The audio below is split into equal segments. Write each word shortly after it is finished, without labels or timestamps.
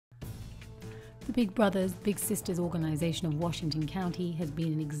The Big Brothers Big Sisters organization of Washington County has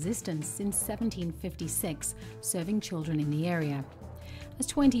been in existence since 1756, serving children in the area. As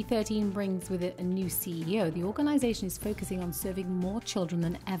 2013 brings with it a new CEO, the organization is focusing on serving more children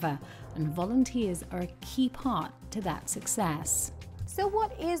than ever, and volunteers are a key part to that success. So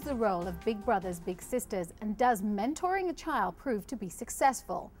what is the role of Big Brothers Big Sisters, and does mentoring a child prove to be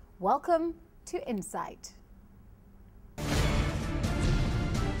successful? Welcome to Insight.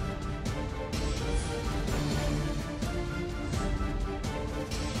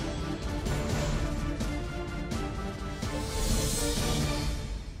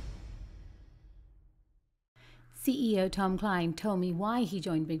 CEO Tom Klein told me why he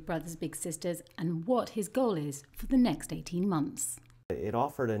joined Big Brothers Big Sisters and what his goal is for the next 18 months. It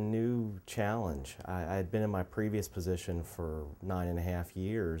offered a new challenge. I had been in my previous position for 9.5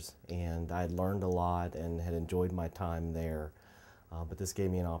 years, and I had learned a lot and had enjoyed my time there. But this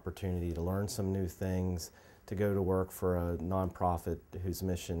gave me an opportunity to learn some new things, to go to work for a nonprofit whose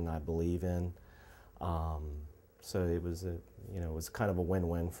mission I believe in. So it was it was kind of a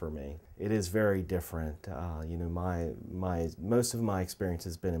win-win for me. It is very different. Most of my experience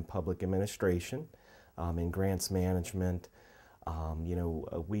has been in public administration, in grants management.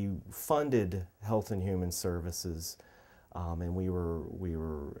 We funded Health and Human Services, and we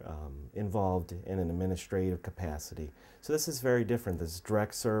were involved in an administrative capacity. So this is very different. This is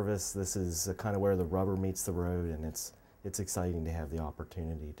direct service. This is kind of where the rubber meets the road, and it's exciting to have the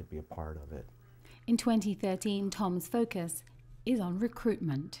opportunity to be a part of it. In 2013, Tom's focus is on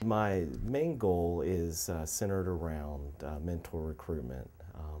recruitment. My main goal is centered around mentor recruitment.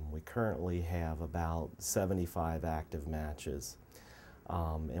 We currently have about 75 active matches,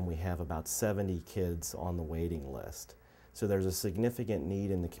 and we have about 70 kids on the waiting list. So there's a significant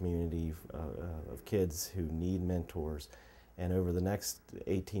need in the community of kids who need mentors, and over the next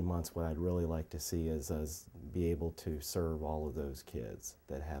 18 months what I'd really like to see is us be able to serve all of those kids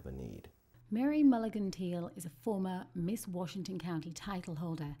that have a need. Mary Mulligan-Teal is a former Miss Washington County title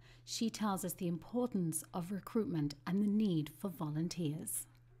holder. She tells us the importance of recruitment and the need for volunteers.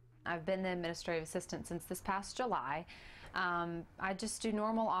 I've been the administrative assistant since this past July. I just do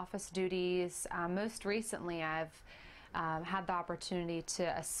normal office duties. Most recently, I've had the opportunity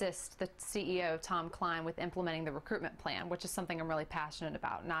to assist the CEO, Tom Klein, with implementing the recruitment plan, which is something I'm really passionate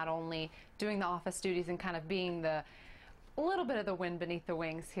about. Not only doing the office duties and kind of being a little bit of the wind beneath the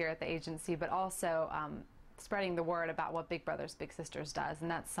wings here at the agency, but also spreading the word about what Big Brothers Big Sisters does,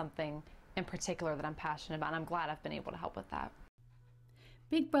 and that's something in particular that I'm passionate about, and I'm glad I've been able to help with that.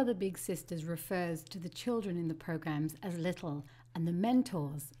 Big Brother Big Sisters refers to the children in the programs as little and the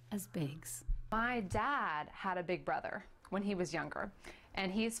mentors as bigs. My dad had a big brother when he was younger,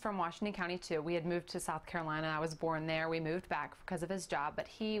 and he's from Washington County too. We had moved to South Carolina. I was born there. We moved back because of his job, but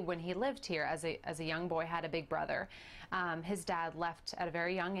when he lived here as a young boy, had a big brother. His dad left at a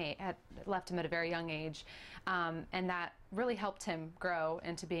very young age, left him at a very young age, and that really helped him grow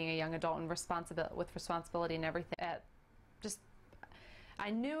into being a young adult and with responsibility and everything. I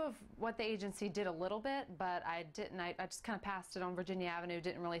knew of what the agency did a little bit, but I didn't. I just kind of passed it on Virginia Avenue,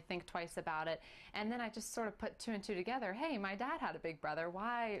 didn't really think twice about it. And then I just sort of put two and two together. Hey, my dad had a big brother.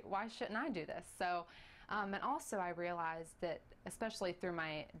 Why shouldn't I do this? So, and also I realized that, especially through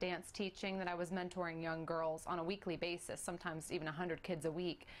my dance teaching, that I was mentoring young girls on a weekly basis, sometimes even 100 kids a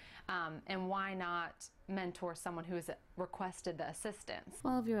week. And why not mentor someone who has requested the assistance?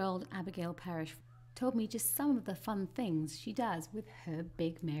 12-year-old Abigail Parrish told me just some of the fun things she does with her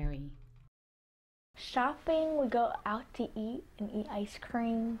Big Mary. Shopping, we go out to eat and eat ice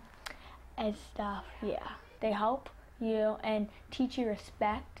cream and stuff, yeah. They help you and teach you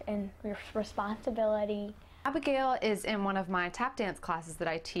respect and responsibility. Abigail is in one of my tap dance classes that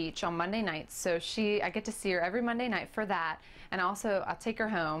I teach on Monday nights, so I get to see her every Monday night for that, and also I'll take her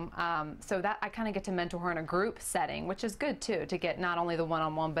home, so that I kind of get to mentor her in a group setting, which is good too, to get not only the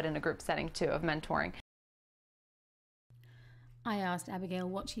one-on-one but in a group setting too of mentoring. I asked Abigail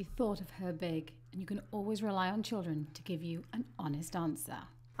what she thought of her big, and you can always rely on children to give you an honest answer.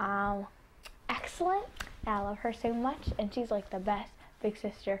 Excellent. I love her so much, and she's like the best big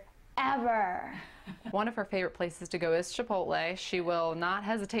sister ever. One of her favorite places to go is Chipotle. She will not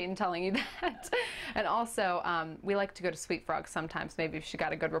hesitate in telling you that. And also, we like to go to Sweet Frog sometimes, maybe if she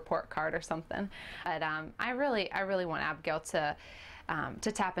got a good report card or something. But I really want Abigail to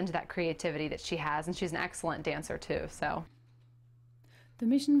tap into that creativity that she has, and she's an excellent dancer too. So, the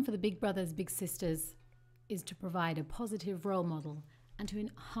mission for the Big Brothers Big Sisters is to provide a positive role model and to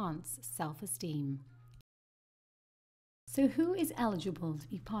enhance self-esteem. So who is eligible to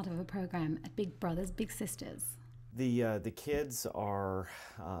be part of a program at Big Brothers Big Sisters? The kids are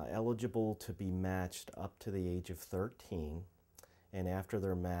eligible eligible to be matched up to the age of 13, and after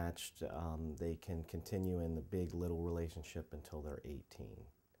they're matched, they can continue in the big-little relationship until they're 18.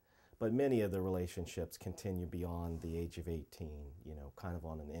 But many of the relationships continue beyond the age of 18, you know, kind of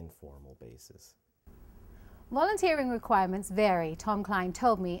on an informal basis. Volunteering requirements vary, Tom Klein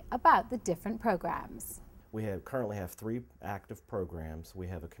told me about the different programs. We currently have 3 active programs. We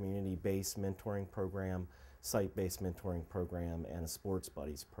have a community-based mentoring program, site-based mentoring program, and a sports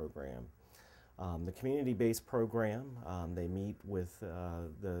buddies program. The community-based program, they meet with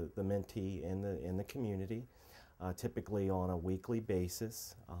the mentee in the community, typically on a weekly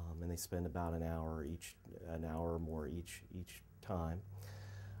basis, and they spend about an hour or more each time.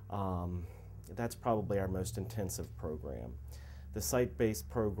 That's probably our most intensive program. The site-based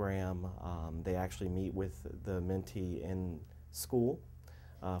program, they actually meet with the mentee in school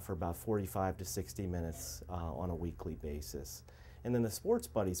for about 45 to 60 minutes on a weekly basis. And then the Sports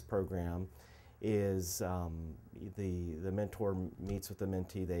Buddies program is the mentor meets with the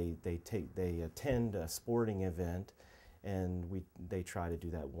mentee. They attend a sporting event, and they try to do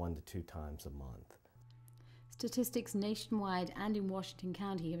that 1 to 2 times a month. Statistics nationwide and in Washington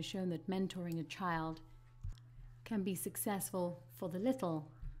County have shown that mentoring a child can be successful for the little,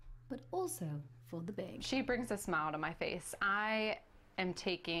 but also for the big. She brings a smile to my face. I am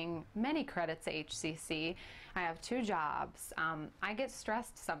taking many credits at HCC. I have 2 jobs. I get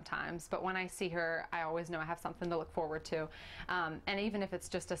stressed sometimes, but when I see her, I always know I have something to look forward to. And even if it's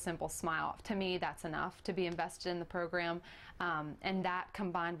just a simple smile, to me, that's enough to be invested in the program. And that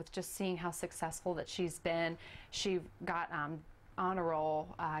combined with just seeing how successful that she's been. She got honor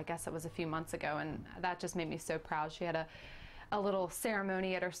roll, I guess it was a few months ago, and that just made me so proud. She had a little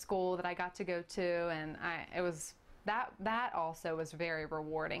ceremony at her school that I got to go to, and it was that also was very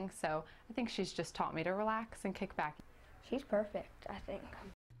rewarding. So I think she's just taught me to relax and kick back. She's perfect, I think.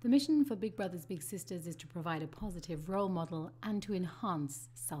 The mission for Big Brothers Big Sisters is to provide a positive role model and to enhance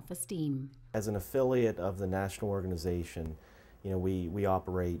self-esteem. As an affiliate of the national organization, you know, we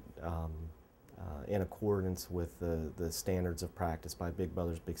operate in accordance with the standards of practice by Big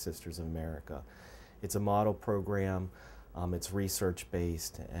Brothers Big Sisters of America. It's a model program. It's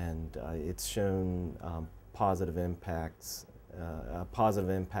research-based, and it's shown positive impacts, a positive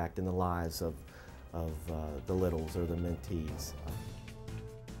impact in the lives of the littles or the mentees.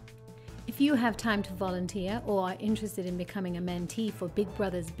 If you have time to volunteer or are interested in becoming a mentee for Big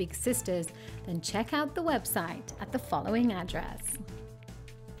Brothers Big Sisters, then check out the website at the following address.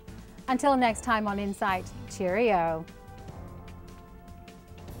 Until next time on Insight, cheerio.